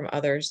learning from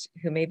others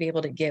who may be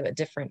able to give a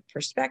different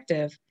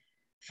perspective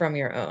from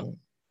your own.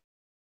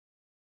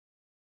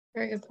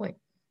 Very good point.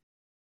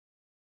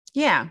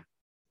 Yeah.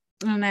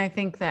 And I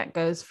think that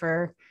goes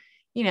for,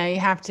 you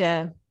have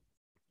to,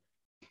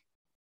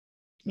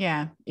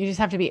 you just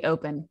have to be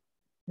open.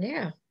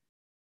 Yeah.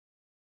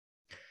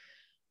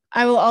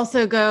 I will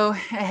also go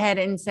ahead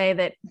and say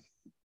that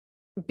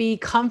be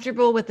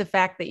comfortable with the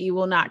fact that you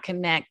will not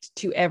connect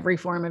to every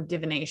form of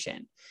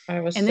divination.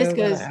 I was going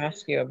to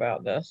ask you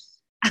about this.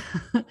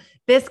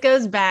 This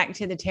goes back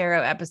to the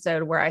tarot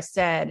episode where I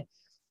said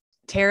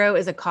tarot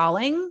is a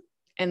calling,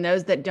 and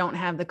those that don't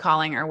have the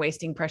calling are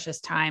wasting precious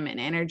time and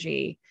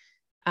energy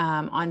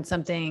on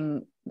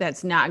something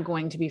that's not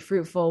going to be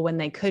fruitful when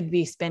they could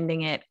be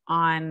spending it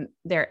on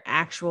their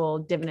actual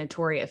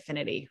divinatory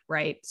affinity,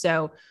 right?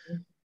 So,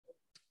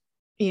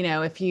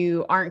 if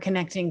you aren't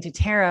connecting to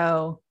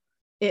tarot,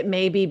 it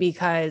may be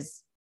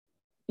because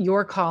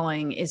your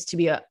calling is to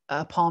be a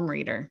palm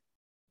reader.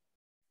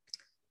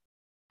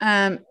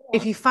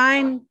 If you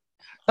find,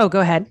 go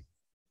ahead.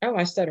 Oh,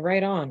 I said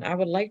right on. I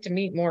would like to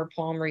meet more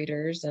palm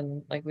readers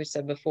and, like we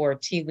said before,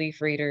 tea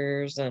leaf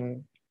readers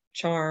and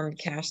charm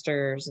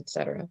casters,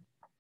 etc.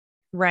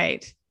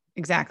 Right.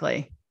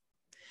 Exactly.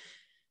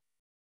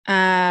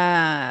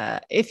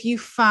 If you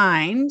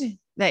find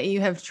that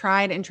you have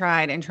tried and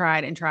tried and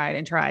tried and tried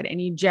and tried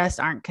and you just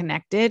aren't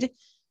connected,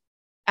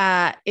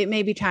 it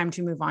may be time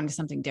to move on to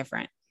something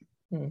different.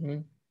 Mm-hmm.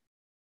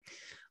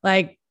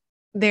 Like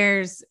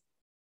there's,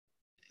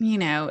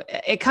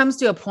 it comes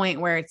to a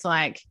point where it's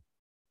like,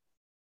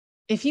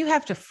 if you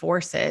have to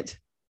force it,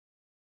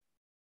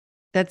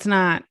 that's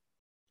not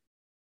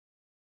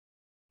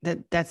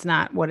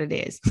what it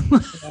is.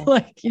 Yeah.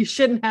 Like you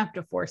shouldn't have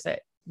to force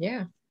it.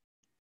 Yeah.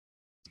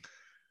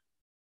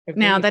 Agreed.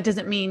 Now, that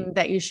doesn't mean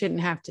that you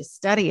shouldn't have to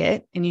study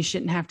it and you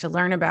shouldn't have to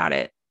learn about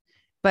it.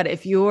 But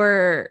if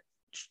you're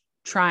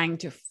trying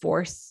to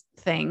force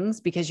things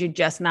because you're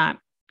just not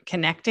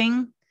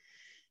connecting,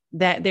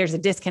 that there's a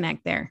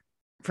disconnect there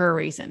for a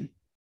reason.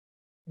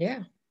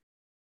 Yeah.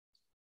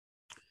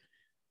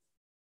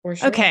 For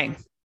sure. Okay.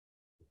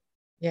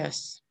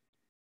 Yes.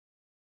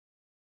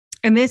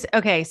 And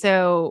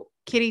so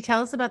Kitty,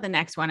 tell us about the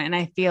next one. And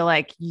I feel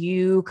like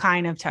you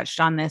kind of touched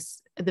on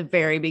this at the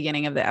very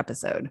beginning of the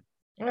episode.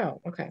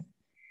 Oh, okay.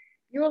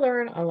 You will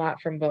learn a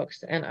lot from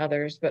books and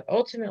others, but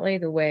ultimately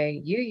the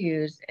way you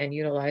use and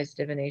utilize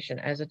divination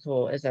as a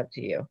tool is up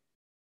to you.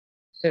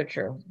 So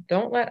true.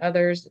 Don't let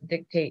others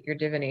dictate your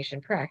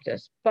divination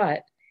practice,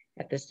 but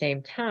at the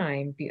same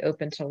time, be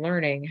open to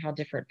learning how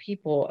different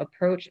people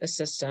approach a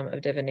system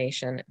of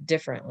divination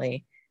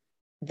differently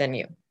than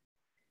you.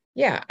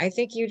 Yeah, I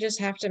think you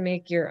just have to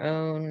make your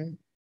own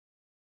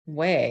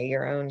way,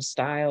 your own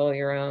style,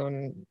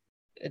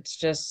 it's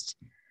just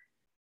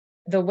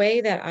the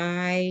way that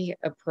I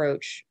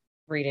approach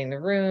reading the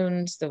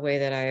runes, the way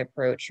that I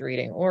approach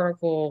reading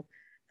Oracle,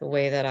 the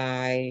way that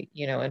I,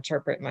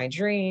 interpret my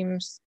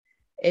dreams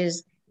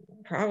is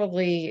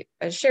probably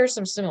share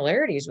some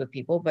similarities with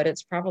people, but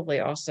it's probably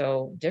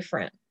also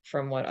different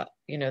from what,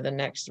 the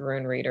next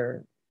rune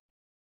reader,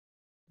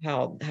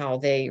 how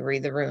they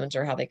read the runes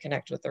or how they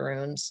connect with the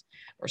runes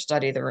or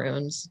study the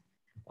runes,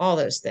 all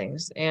those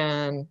things.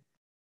 And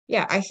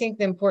yeah, I think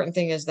the important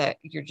thing is that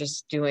you're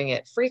just doing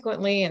it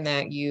frequently and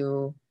that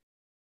you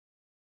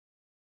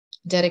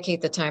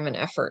dedicate the time and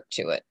effort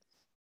to it.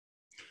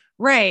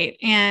 Right.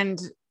 And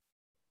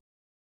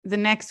the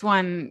next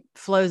one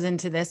flows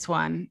into this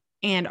one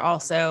and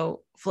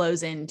also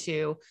flows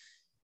into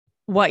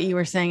what you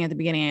were saying at the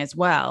beginning as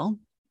well.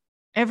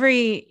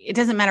 It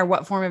doesn't matter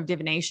what form of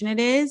divination it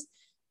is.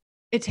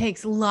 It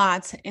takes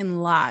lots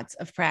and lots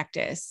of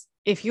practice.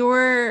 If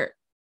you're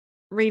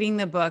reading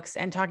the books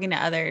and talking to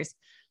others,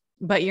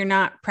 but you're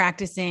not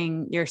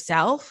practicing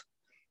yourself,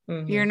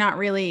 you're not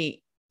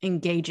really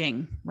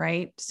engaging,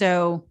 right?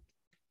 So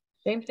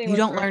Same thing You with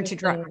don't learn to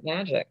drive. practicing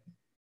magic.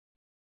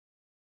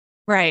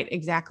 Right,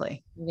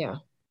 exactly. Yeah.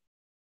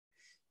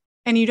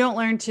 And you don't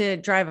learn to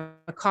drive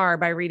a car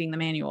by reading the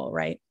manual,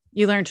 right?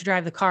 You learn to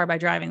drive the car by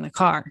driving the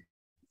car.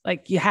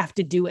 Like you have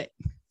to do it.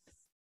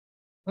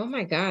 Oh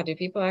my God, do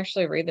people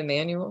actually read the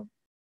manual?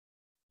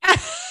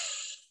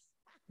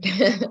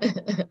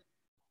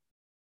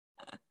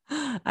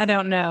 I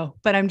don't know,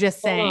 but I'm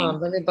just Hold saying. on,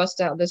 let me bust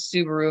out this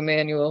Subaru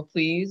manual,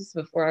 please,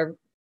 before I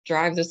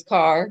drive this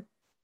car.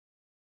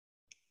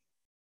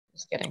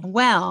 Just kidding.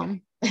 Well,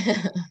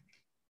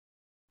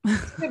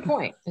 Good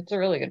point. It's a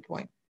really good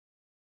point.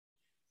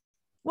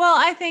 well,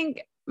 I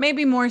think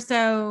maybe more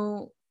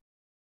so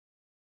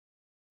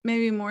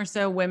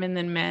women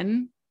than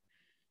men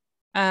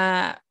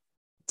tend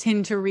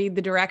to read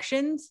the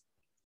directions,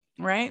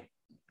 right?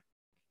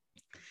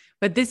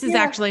 But this is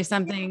actually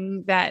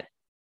something that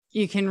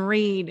you can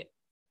read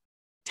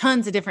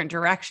tons of different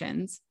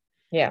directions.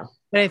 Yeah.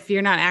 But if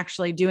you're not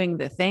actually doing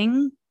the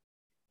thing,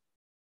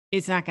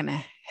 it's not going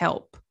to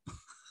help.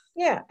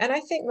 Yeah. And I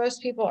think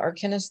most people are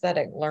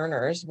kinesthetic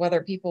learners,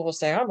 whether people will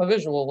say, I'm a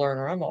visual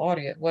learner, I'm an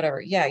audio,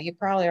 whatever. Yeah, you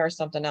probably are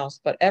something else,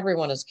 but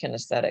everyone is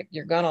kinesthetic.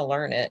 You're going to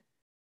learn it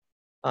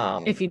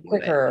If you do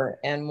quicker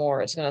and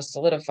more. It's going to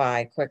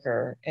solidify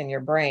quicker in your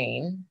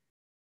brain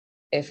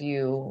if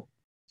you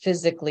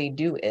physically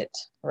do it,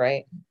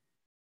 right?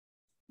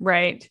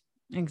 Right.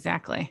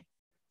 Exactly.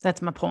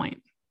 That's my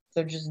point.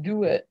 So just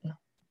do it.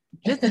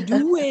 Just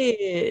do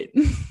it.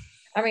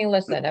 I mean,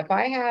 listen, if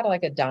I had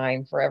like a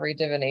dime for every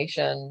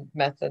divination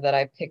method that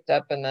I picked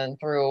up and then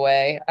threw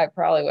away, I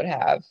probably would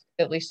have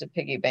at least a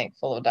piggy bank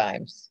full of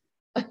dimes.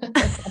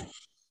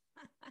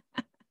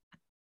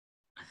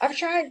 I've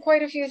tried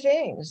quite a few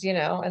things,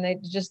 and they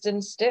just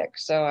didn't stick.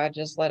 So I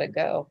just let it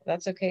go.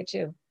 That's okay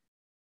too.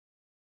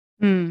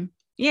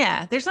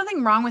 Yeah, there's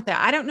nothing wrong with that.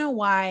 I don't know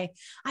why.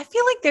 I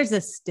feel like there's a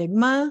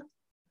stigma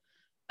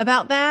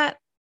about that.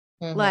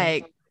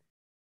 Mm-hmm.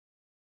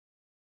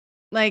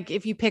 Like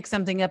if you pick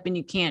something up and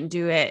you can't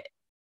do it,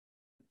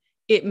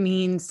 it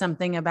means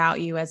something about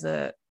you as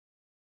a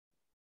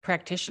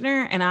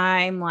practitioner. And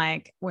I'm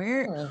like,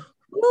 who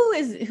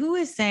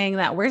is saying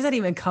that? Where's that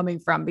even coming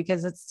from?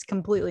 Because it's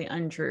completely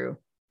untrue.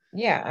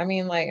 Yeah, I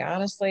mean, like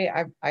honestly,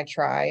 I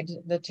tried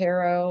the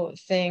tarot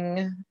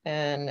thing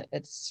and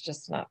it's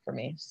just not for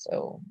me.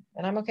 So,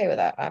 and I'm okay with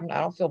that. I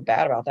don't feel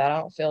bad about that. I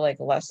don't feel like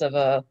less of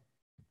a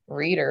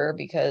reader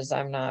because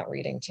I'm not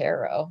reading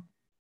tarot.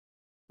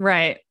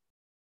 Right.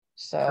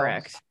 So,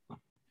 correct.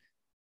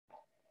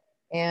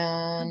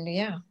 And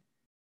yeah,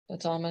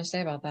 that's all I'm going to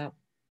say about that.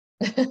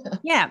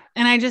 Yeah.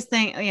 And I just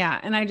think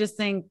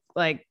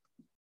like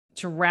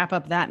to wrap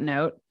up that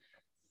note.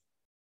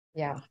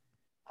 Yeah.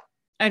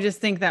 I just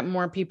think that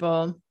more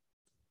people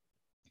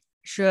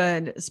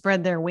should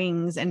spread their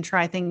wings and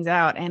try things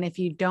out. And if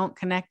you don't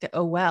connect,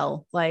 oh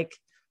well, like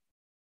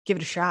give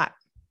it a shot.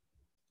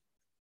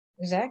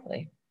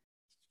 Exactly.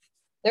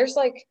 There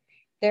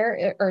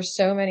are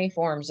so many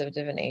forms of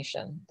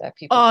divination that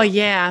people. Oh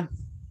yeah.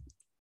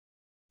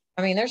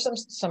 I mean, there's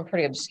some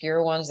pretty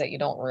obscure ones that you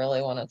don't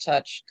really want to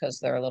touch because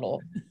they're a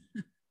little.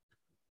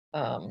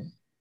 Oh,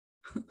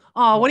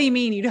 what do you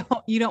mean you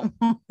don't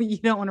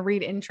want to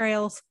read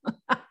entrails?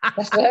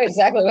 That's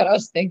exactly what I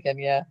was thinking.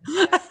 Yeah.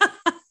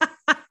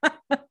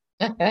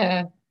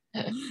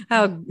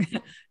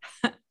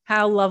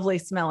 How lovely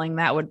smelling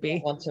that would be.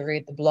 I want to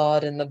read the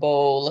blood in the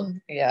bowl.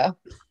 Yeah.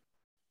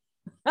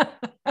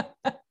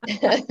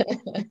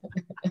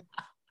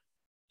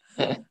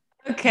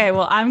 Okay,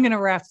 well, I'm going to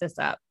wrap this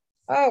up.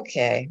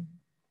 Okay.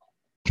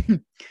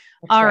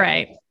 All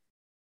right.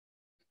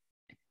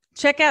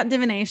 Check out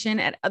divination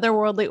at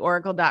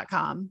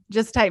otherworldlyoracle.com.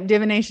 Just type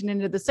divination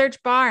into the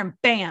search bar and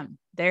bam,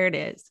 there it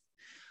is.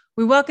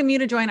 We welcome you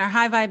to join our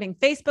high vibing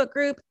Facebook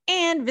group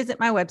and visit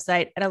my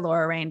website at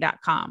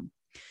alorarain.com.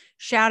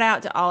 Shout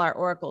out to all our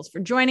oracles for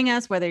joining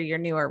us, whether you're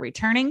new or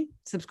returning.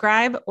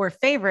 Subscribe or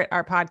favorite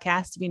our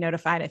podcast to be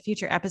notified of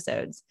future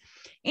episodes.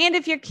 And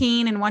if you're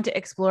keen and want to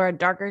explore a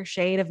darker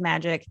shade of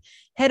magic,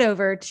 head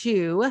over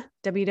to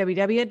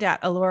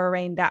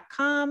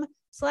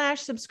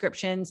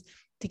www.alorarain.com/subscriptions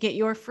to get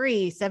your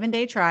free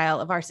 7-day trial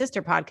of our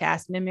sister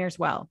podcast, Mimir's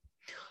Well.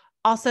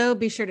 Also,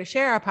 be sure to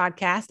share our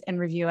podcast and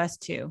review us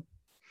too.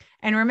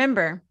 And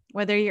remember,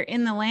 whether you're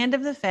in the land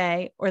of the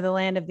Fae or the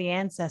land of the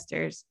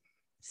ancestors,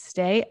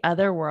 stay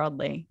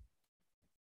otherworldly.